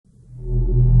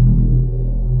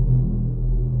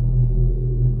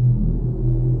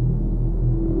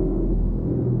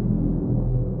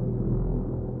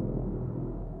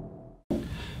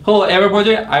Hello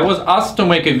everybody, I was asked to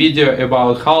make a video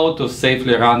about how to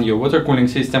safely run your water cooling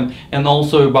system and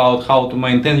also about how to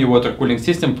maintain your water cooling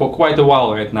system for quite a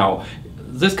while right now.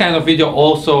 This kind of video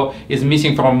also is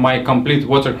missing from my complete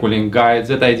water cooling guide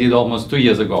that I did almost 2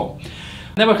 years ago.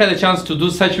 Never had a chance to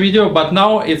do such video, but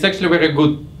now it's actually very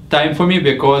good time for me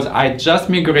because I just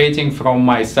migrating from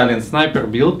my Silent Sniper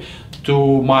build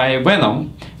to my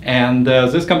Venom, and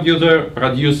this computer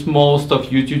produced most of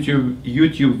YouTube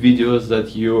videos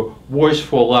that you watched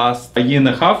for last 1.5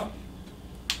 years.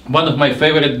 One of my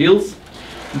favorite builds,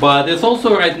 but it's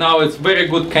also right now it's very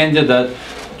good candidate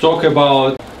to talk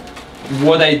about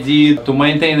what I did to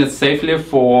maintain it safely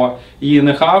for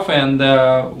 1.5 years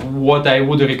and what I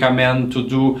would recommend to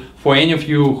do for any of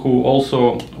you who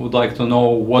also would like to know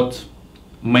what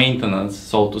maintenance,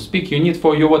 so to speak, you need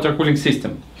for your water cooling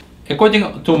system.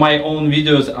 According to my own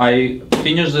videos, I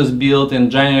finished this build in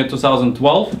January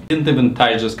 2012. Didn't even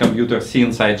touch this computer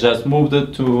since. I just moved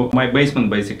it to my basement,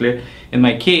 basically, in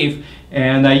my cave,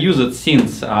 and I use it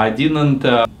since. I didn't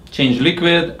change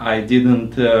liquid, I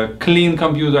didn't clean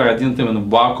computer, I didn't even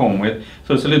vacuum it,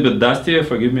 so it's a little bit dusty,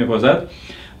 forgive me for that.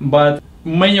 But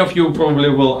many of you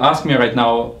probably will ask me right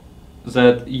now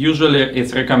that usually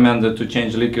it's recommended to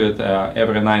change liquid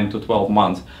every 9 to 12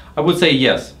 months. I would say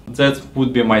yes, that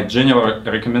would be my general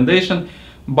recommendation,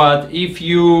 but if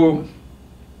you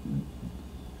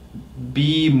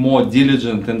be more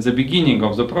diligent in the beginning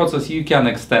of the process, you can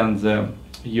extend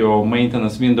your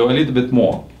maintenance window a little bit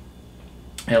more.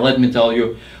 And let me tell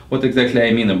you what exactly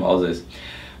I mean about this.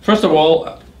 First of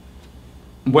all,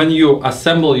 when you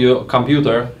assemble your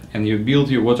computer and you build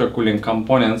your water cooling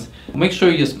components, make sure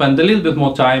you spend a little bit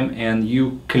more time and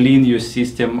you clean your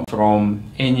system from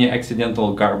any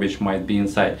accidental garbage might be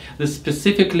inside. This is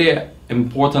specifically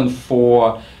important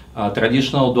for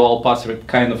traditional dual pass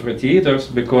kind of radiators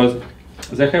because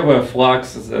they have a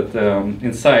flux that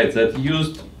inside that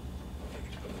used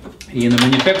in the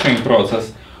manufacturing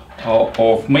process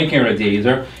of making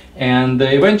radiator, and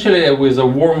eventually with the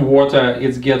warm water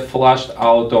it gets flushed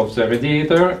out of the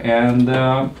radiator and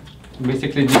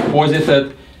basically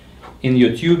deposited in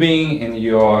your tubing, in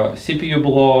your CPU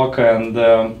block, and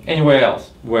anywhere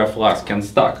else where flux can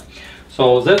stuck.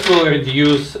 So that will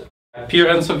reduce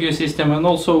appearance of your system and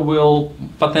also will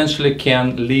potentially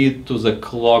can lead to the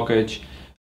cloggage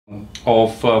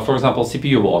of, for example,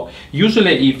 CPU block.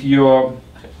 Usually if you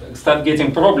start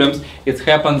getting problems, it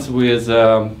happens with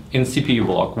in CPU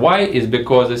block. Why? Is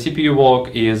because the CPU block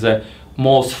is the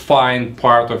most fine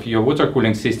part of your water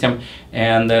cooling system,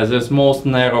 and this most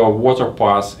narrow water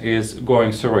pass is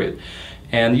going through it.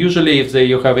 And usually if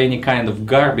you have any kind of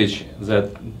garbage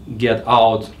that get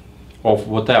out of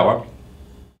whatever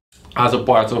other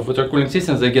parts of water cooling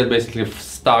systems, they get basically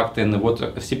stuck in the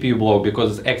CPU block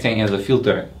because it's acting as a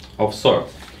filter of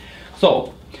sorts.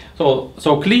 So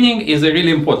cleaning is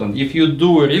really important. If you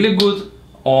do really good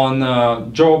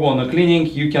on job on the cleaning,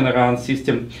 you can run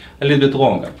system a little bit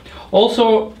longer.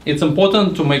 Also, it's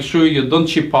important to make sure you don't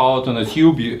chip out on a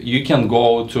tube. You can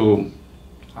go to,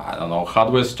 I don't know,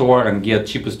 hardware store and get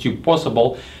cheapest tube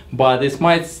possible, but this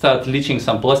might start leaching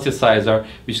some plasticizer,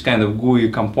 which is kind of gooey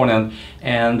component,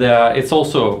 and it's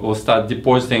also will start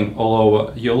depositing all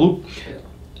over your loop.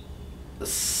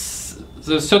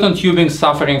 There's certain tubing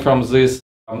suffering from this.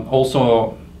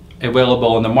 Also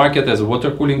available on the market as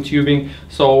water cooling tubing.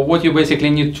 So what you basically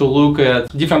need to look at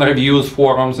different reviews,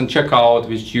 forums, and check out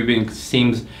which tubing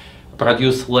seems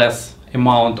produce less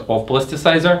amount of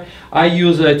plasticizer. I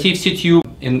use a TFC tube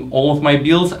in all of my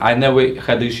builds. I never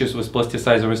had issues with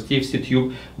plasticizer with TFC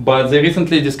tube, but they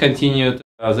recently discontinued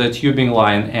the tubing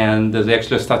line and they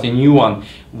actually start a new one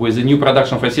with a new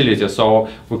production facility, so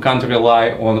we can't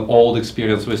rely on old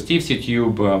experience with TFC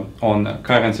tube on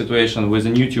current situation with a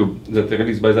new tube that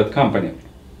released by that company.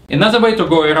 Another way to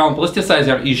go around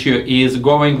plasticizer issue is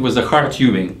going with the hard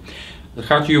tubing. The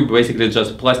hard tube basically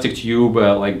just plastic tube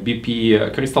like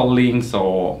BP Crystal Links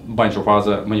or a bunch of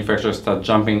other manufacturers start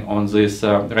jumping on this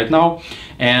right now,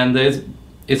 and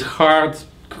it's hard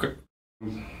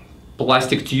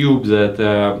plastic tube that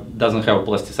doesn't have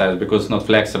plasticizer because it's not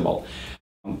flexible.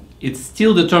 It's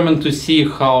still determined to see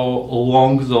how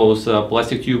long those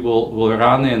plastic tube will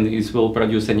run and it will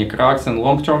produce any cracks in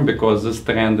long term, because this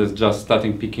trend is just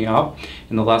starting picking up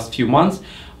in the last few months.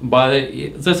 But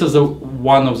this is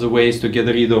one of the ways to get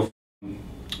rid of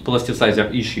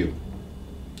plasticizer issue.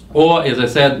 Or, as I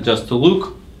said, just to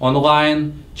look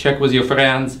online, check with your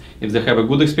friends. If they have a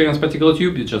good experience particular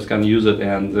tube, you just can use it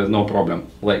and there's no problem,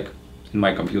 like in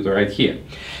my computer right here.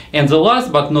 And the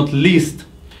last but not least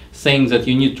thing that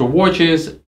you need to watch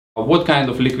is what kind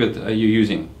of liquid are you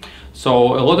using.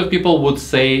 So a lot of people would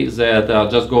say that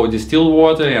just go distilled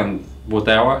water and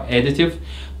whatever additive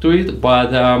to it,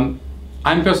 but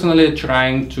I'm personally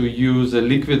trying to use a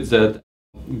liquid that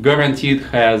guaranteed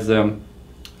has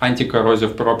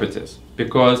anti-corrosive properties,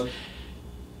 because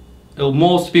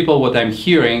most people, what I'm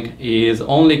hearing is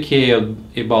only care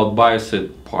about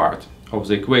biocide part of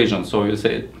the equation. So you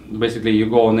say, basically you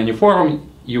go on any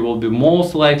forum, you will be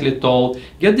most likely told,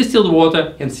 get distilled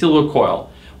water and silver coil.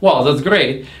 Well, that's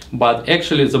great, but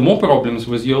actually the more problems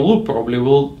with your loop probably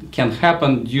can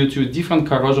happen due to different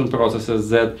corrosion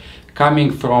processes that coming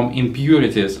from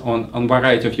impurities on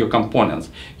variety of your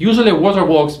components. Usually water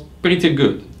works pretty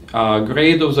good.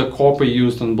 Grade of the copper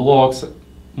used on blocks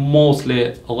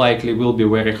mostly likely will be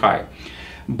very high.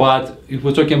 But if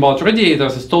we're talking about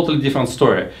radiators, it's totally different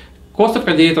story. Cost of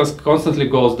radiators constantly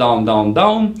goes down, down,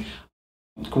 down.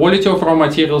 Quality of raw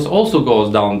materials also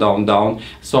goes down, down, down.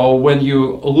 So when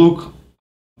you look,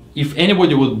 if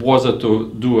anybody would bother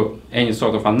to do any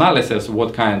sort of analysis,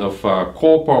 what kind of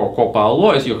copper or copper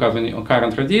alloys you have in your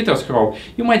current radiator scroll,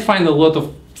 you might find a lot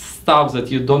of stuff that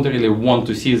you don't really want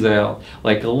to see there,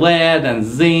 like lead and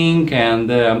zinc and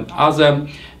other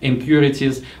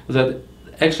impurities that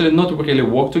actually not really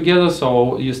work together,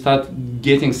 so you start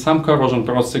getting some corrosion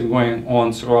processing going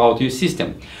on throughout your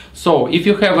system. So if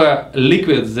you have a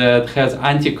liquid that has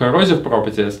anti-corrosive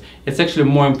properties, it's actually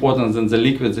more important than the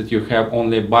liquid that you have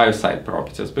only biocide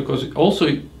properties, because also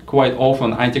quite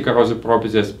often anti-corrosive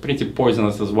properties pretty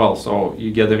poisonous as well, so you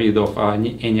get rid of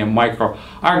any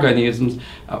microorganisms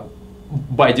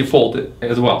by default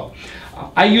as well.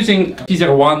 I'm using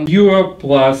Physier 1 Pure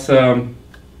plus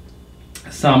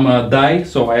some dye,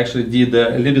 so I actually did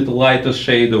a little bit lighter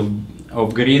shade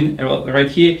of green right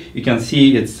here. You can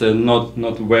see it's not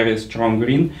very strong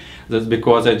green. That's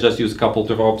because I just used a couple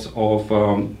drops of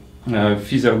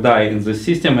Physier dye in the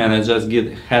system, and I just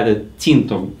had a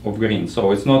tint of green,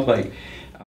 so it's not like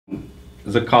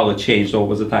the color changed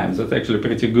over the time. That's actually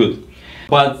pretty good.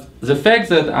 But the fact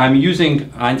that I'm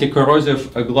using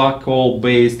anti-corrosive glycol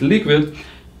based liquid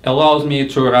allows me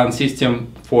to run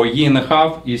system for a year and a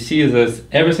half. You see this,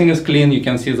 everything is clean. You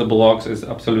can see the blocks is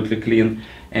absolutely clean,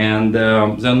 and there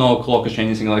are no cloggage or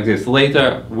anything like this.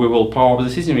 Later we will power up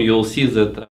the system. You'll see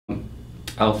that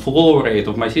flow rate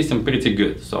of my system pretty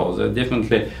good. So there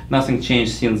definitely nothing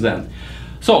changed since then.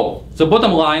 So the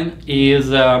bottom line is,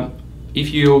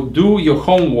 if you do your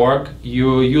homework,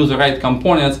 you use the right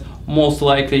components, most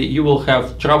likely you will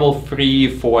have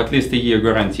trouble-free for at least a year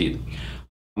guaranteed.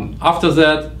 After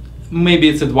that, maybe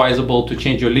it's advisable to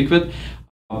change your liquid.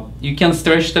 You can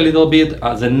stretch it a little bit.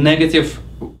 The negative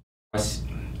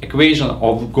equation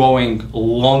of going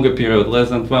longer period, less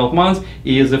than 12 months,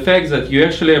 is the fact that you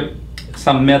actually,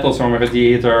 some metals from a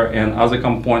radiator and other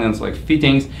components like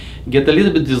fittings get a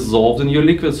little bit dissolved in your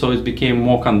liquid, so it became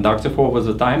more conductive over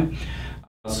the time.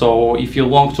 So if you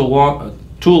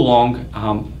too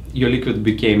long, your liquid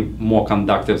became more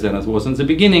conductive than it was in the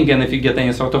beginning, and if you get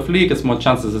any sort of leak, it's more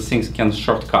chances that things can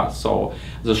shortcut. So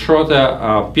the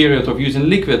shorter period of using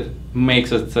liquid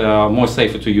makes it more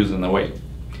safer to use in a way.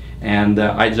 And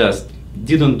I just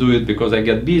didn't do it because I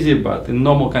get busy, but in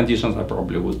normal conditions I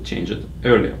probably would change it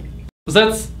earlier.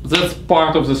 That's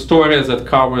part of the story that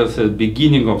covers the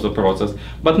beginning of the process.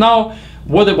 But now,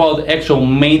 what about actual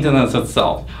maintenance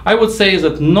itself? I would say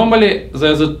that normally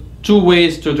there's two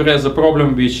ways to address the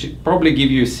problem, which probably give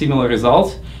you similar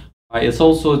results. It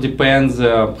also depends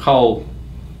how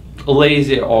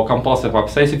lazy or compulsive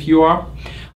obsessive you are.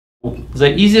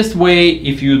 The easiest way,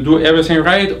 if you do everything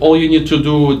right, all you need to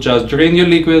do, just drain your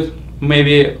liquid,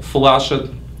 maybe flush it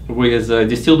with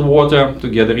distilled water to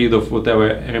get rid of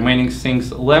whatever remaining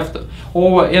things left,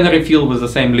 or and refill with the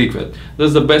same liquid.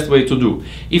 That's the best way to do.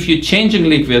 If you're changing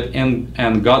liquid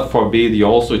and God forbid you're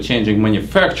also changing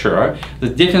manufacturer,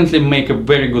 that definitely make a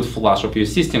very good flush of your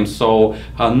system, so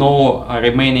no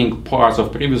remaining parts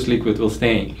of previous liquid will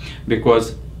stay,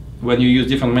 because when you use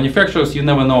different manufacturers, you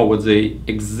never know what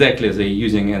exactly they're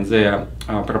using in their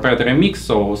proprietary mix,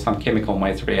 so some chemical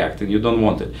might react and you don't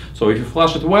want it. So if you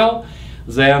flush it well,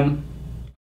 then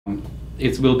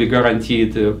it will be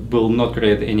guaranteed will not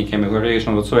create any chemical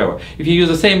reaction whatsoever. If you use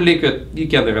the same liquid, you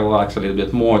can relax a little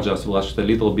bit more, just flush it a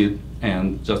little bit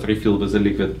and just refill with the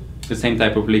liquid, the same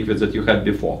type of liquid that you had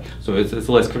before. So it's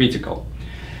less critical.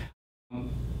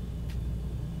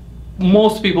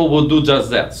 Most people will do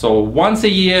just that. So once a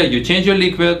year you change your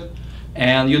liquid,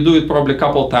 and you do it probably a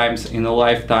couple times in a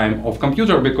lifetime of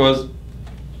computer, because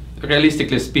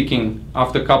realistically speaking,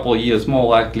 after a couple of years, more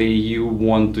likely you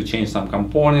want to change some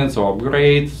components or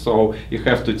upgrade, so you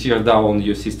have to tear down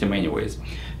your system anyways,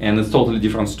 and it's totally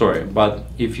different story. But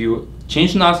if you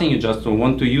change nothing, you just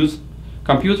want to use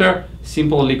computer,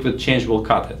 simple liquid change will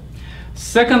cut it.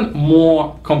 Second,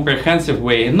 more comprehensive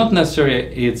way, not necessarily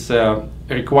it's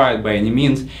required by any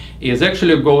means, is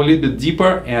actually go a little bit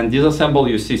deeper and disassemble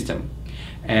your system.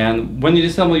 And when you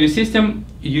disassemble your system,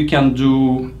 you can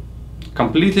do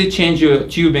completely change your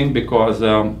tubing, because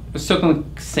certain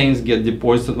things get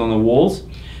deposited on the walls,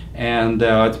 and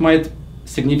it might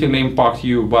significantly impact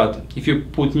you. But if you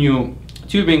put new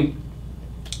tubing,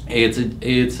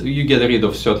 you get rid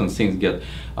of certain things get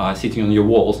sitting on your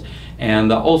walls,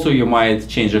 and also you might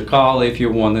change the color if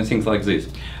you want and things like this.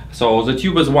 So the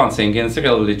tube is one thing, and it's a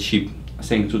relatively cheap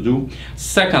thing to do.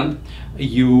 Second,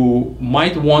 you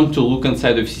might want to look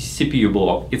inside of CPU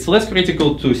block. It's less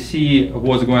critical to see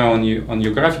what's going on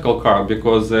your graphical card,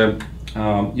 because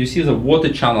you see the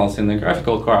water channels in the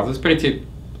graphical cards. It's pretty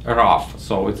rough,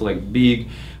 so it's like big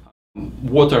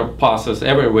water passes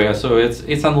everywhere, so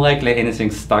it's unlikely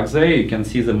anything stuck there. You can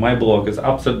see that my block is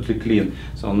absolutely clean,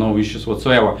 so no issues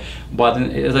whatsoever. But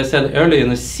as I said earlier, in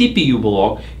the CPU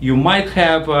block you might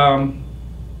have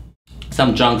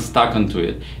some junk stuck onto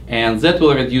it, and that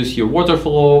will reduce your water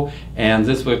flow, and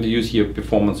this will reduce your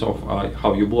performance of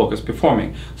how your block is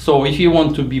performing. So if you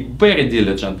want to be very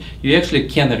diligent, you actually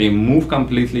can remove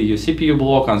completely your CPU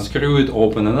block, unscrew it,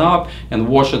 open it up, and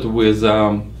wash it with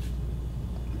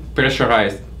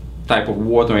pressurized type of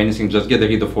water or anything. Just get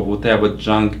rid of whatever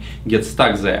junk gets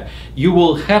stuck there. You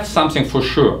will have something for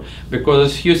sure, because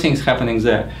there's a few things happening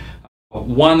there.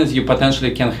 One is you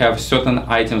potentially can have certain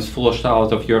items flushed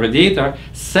out of your radiator.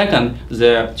 Second,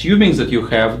 the tubing that you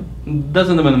have,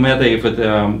 doesn't even matter if it's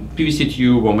PVC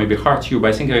tube or maybe hard tube,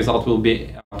 I think the result will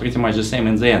be pretty much the same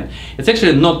in the end. It's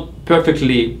actually not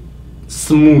perfectly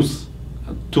smooth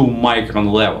to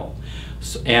micron level.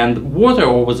 And water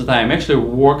over the time actually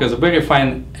works as a very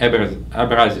fine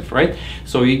abrasive, right?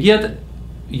 So you get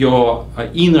your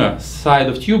inner side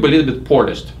of tube a little bit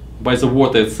polished by the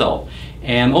water itself.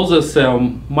 And all those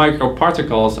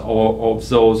microparticles of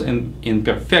those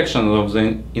imperfections of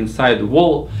the inside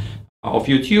wall of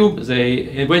your tube, they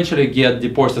eventually get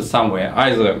deposited somewhere,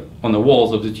 either on the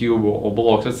walls of the tube or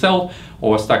blocks itself,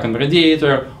 or stuck in the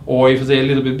radiator, or if they're a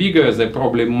little bit bigger, they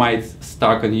probably might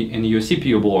stuck in your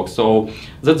CPU block. So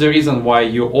that's the reason why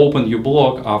you open your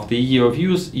block after a year of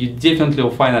use, you definitely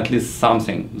will find at least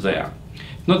something there.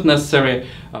 Not necessary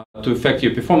to affect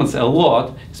your performance a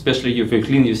lot, especially if you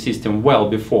clean your system well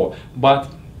before.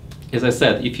 But as I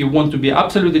said, if you want to be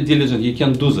absolutely diligent, you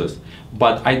can do this.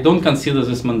 But I don't consider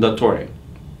this mandatory,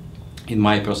 in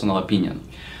my personal opinion.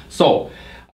 So,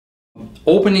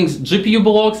 opening GPU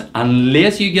blocks,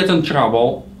 unless you get in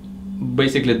trouble,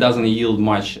 basically doesn't yield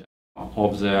much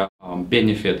of the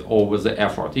benefit over the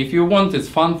effort. If you want, it's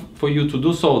fun for you to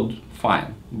do so,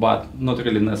 fine, but not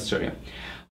really necessary.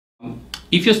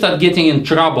 If you start getting in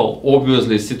trouble,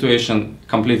 obviously situation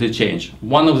completely change.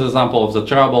 One of the examples of the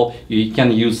trouble, you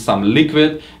can use some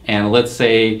liquid, and let's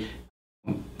say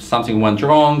something went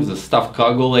wrong, the stuff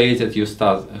coagulated, you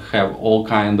start have all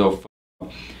kind of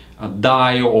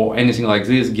dye or anything like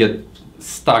this get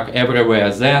stuck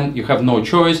everywhere. Then you have no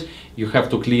choice, you have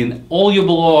to clean all your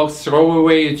blocks, throw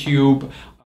away your tube,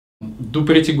 do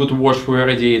pretty good wash for your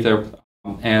radiator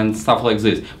and stuff like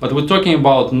this. But we're talking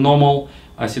about normal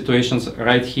situations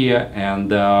right here,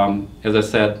 and as I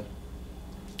said,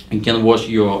 you can wash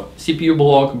your CPU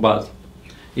block, but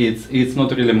it's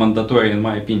not really mandatory in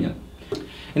my opinion.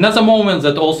 Another moment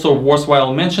that also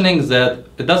worthwhile mentioning, that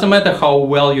it doesn't matter how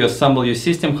well you assemble your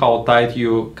system, how tight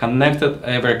you connected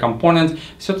every component,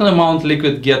 certain amount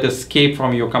liquid get escape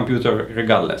from your computer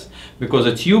regardless, because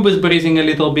the tube is breathing a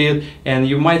little bit, and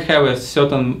you might have a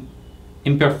certain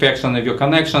imperfection of your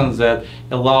connections that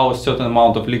allow a certain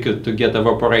amount of liquid to get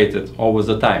evaporated over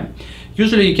the time.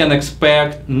 Usually you can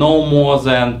expect no more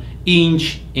than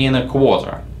 1.25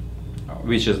 inches,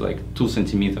 which is like 2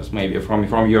 centimeters maybe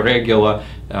from your regular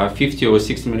 50 or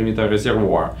 60 millimeter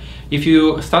reservoir. If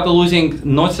you start losing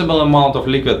noticeable amount of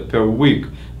liquid per week,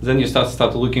 then you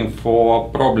start looking for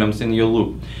problems in your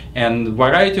loop. And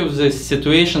variety of the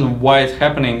situation why it's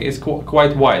happening is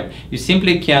quite wide. You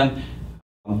simply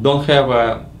don't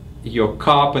have your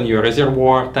cup and your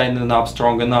reservoir tightened up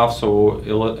strong enough, so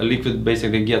a liquid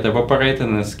basically get evaporated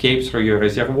and escapes through your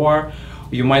reservoir.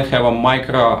 You might have a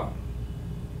micro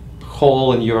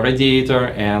hole in your radiator,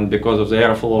 and because of the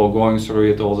airflow going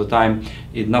through it all the time,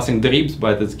 nothing drips,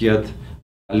 but it gets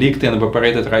leaked and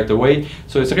evaporated right away.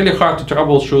 So it's really hard to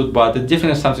troubleshoot, but it's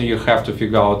definitely something you have to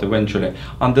figure out eventually.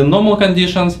 Under normal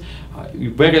conditions,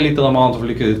 very little amount of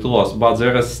liquid is lost, but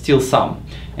there is still some.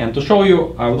 And to show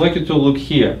you, I would like you to look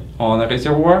here on the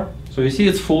reservoir. So you see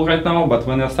it's full right now, but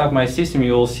when I start my system,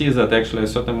 you will see that actually a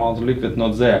certain amount of liquid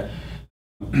not there.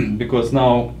 because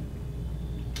now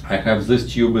I have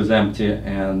this tube is empty,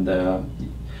 and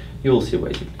you'll see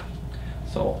basically.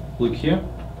 So look here.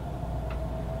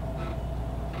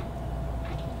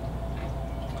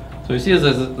 So you see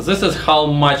this is how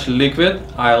much liquid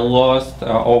I lost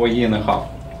over a year and a half.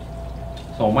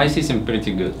 So my system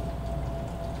pretty good,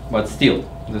 but still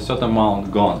the certain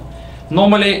amount gone.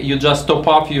 Normally you just top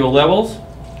up your levels,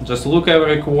 just look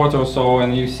every quarter or so,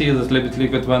 and you see this little bit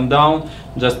liquid went down,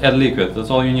 just add liquid. That's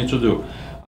all you need to do.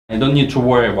 You don't need to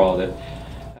worry about it.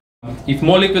 If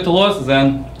more liquid lost,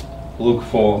 then look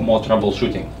for more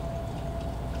troubleshooting.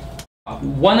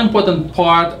 One important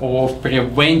part of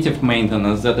preventive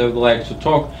maintenance that I would like to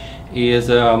talk is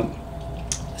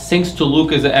things to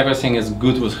look as everything is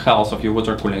good with health of your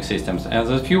water cooling systems. And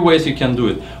there's a few ways you can do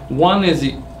it. One is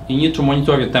you need to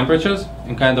monitor your temperatures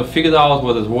and kind of figure out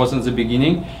what it was in the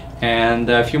beginning, and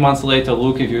a few months later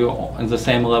look if you're in the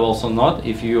same levels or not.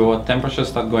 If your temperatures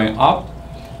start going up,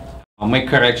 make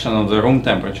correction of the room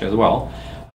temperature as well,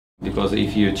 because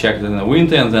if you check it in the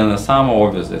winter and then in the summer,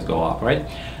 obviously it's go up, right?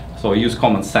 So use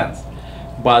common sense.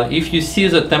 But if you see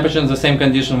the temperature in the same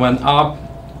condition went up,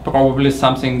 probably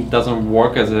something doesn't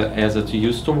work as it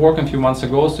used to work a few months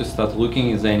ago. So start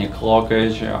looking, is there any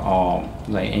cloggage or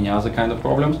like any other kind of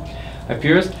problems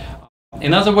appears.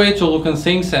 Another way to look at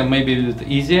things, and maybe a bit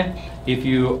easier, if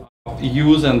you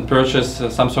use and purchase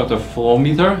some sort of flow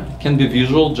meter. It can be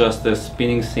visual, just the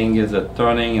spinning thing is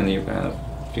turning, and you kind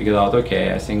of figure out,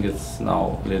 okay, I think it's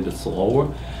now a little bit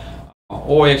slower.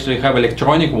 Or actually have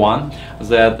electronic one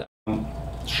that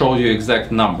shows you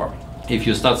exact number. If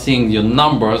you start seeing your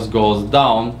numbers goes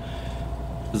down,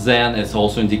 then it's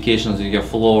also indications that your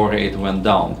flow rate went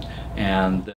down.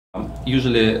 And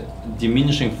usually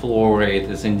diminishing flow rate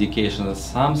is indication that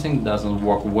something doesn't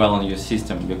work well in your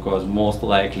system, because most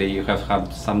likely you have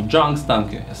had some junk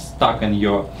stuck in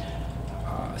your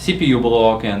CPU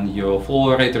block, and your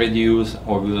flow rate reduce.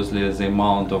 Obviously the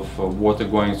amount of water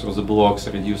going through the blocks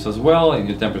reduce as well, and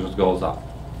your temperature goes up.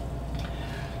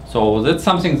 So that's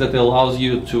something that allows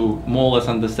you to more or less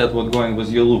understand what's going with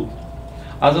your loop.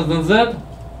 Other than that,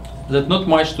 there's not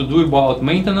much to do about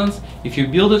maintenance. If you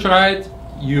build it right,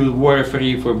 you worry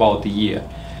free for about a year.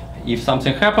 If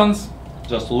something happens,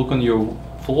 just look on your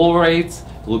flow rates,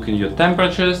 look in your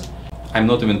temperatures. I'm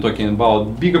not even talking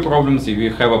about bigger problems. If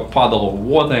you have a puddle of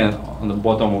water on the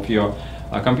bottom of your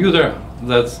computer,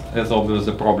 that's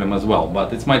obviously a problem as well.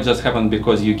 But it might just happen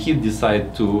because your kid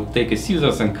decided to take a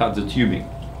scissors and cut the tubing.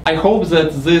 I hope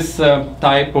that this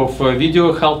type of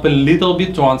video helped a little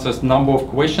bit to answer a number of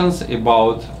questions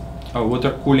about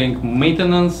water cooling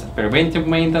maintenance, preventive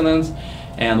maintenance,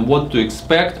 and what to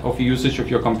expect of usage of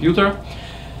your computer.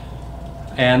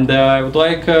 And I would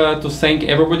like to thank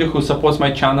everybody who supports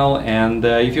my channel, and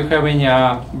if you have any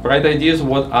bright ideas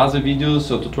what other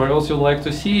videos or tutorials you'd like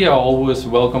to see, you're always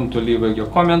welcome to leave your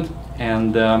comment,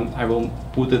 and I will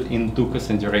put it into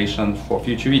consideration for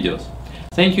future videos.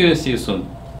 Thank you, and see you soon.